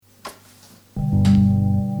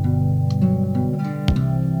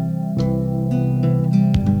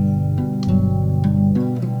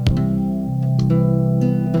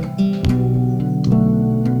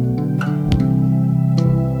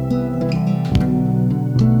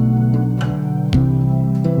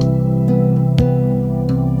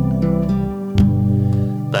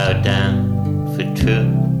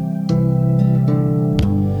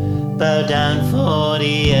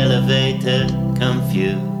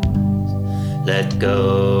Let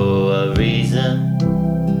go of reason.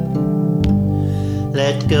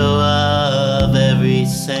 Let go of every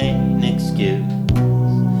sane excuse.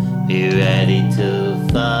 Be ready to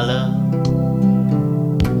follow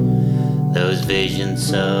those visions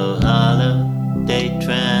so hollow they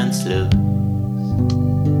translose.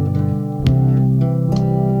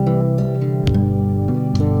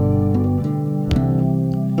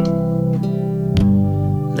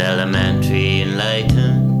 The elementary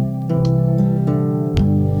enlightened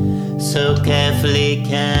so carefully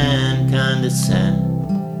can condescend,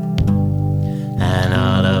 and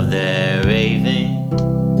all of their raving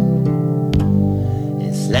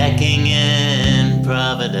is lacking in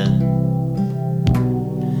providence.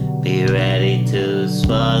 Be ready to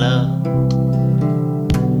swallow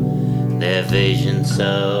their vision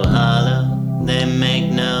so hollow they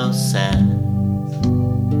make no sense.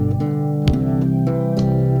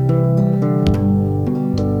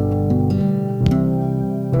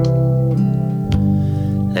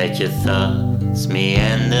 Let your thoughts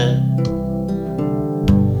meander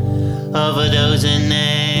over those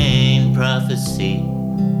inane prophecies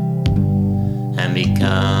and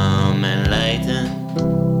become enlightened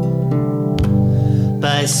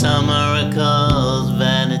by some oracle's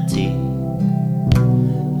vanity.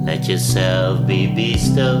 Let yourself be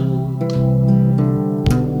bestowed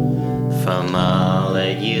from all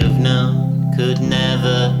that you've known could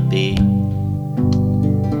never be.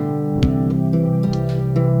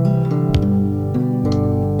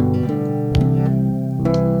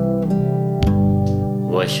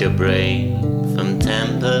 Wash your brain from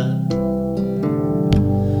temper.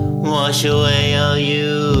 Wash away all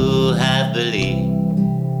you have believed.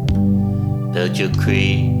 Build your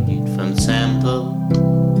creed from sample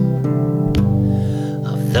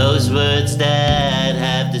of those words that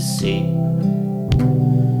have deceived.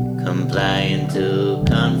 Complying to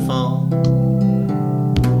conform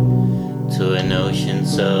to a notion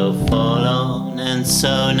so forlorn and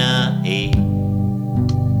so naive.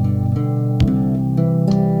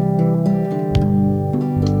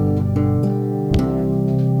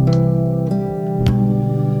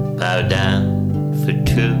 Bow down for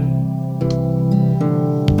truth.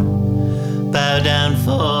 Bow down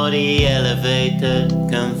for the elevator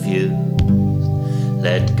confused.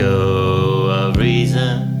 Let go of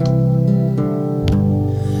reason.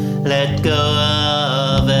 Let go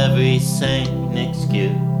of every sane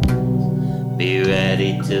excuse. Be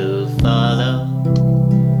ready to follow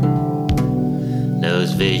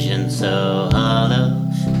those visions so hollow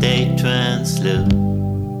they translate.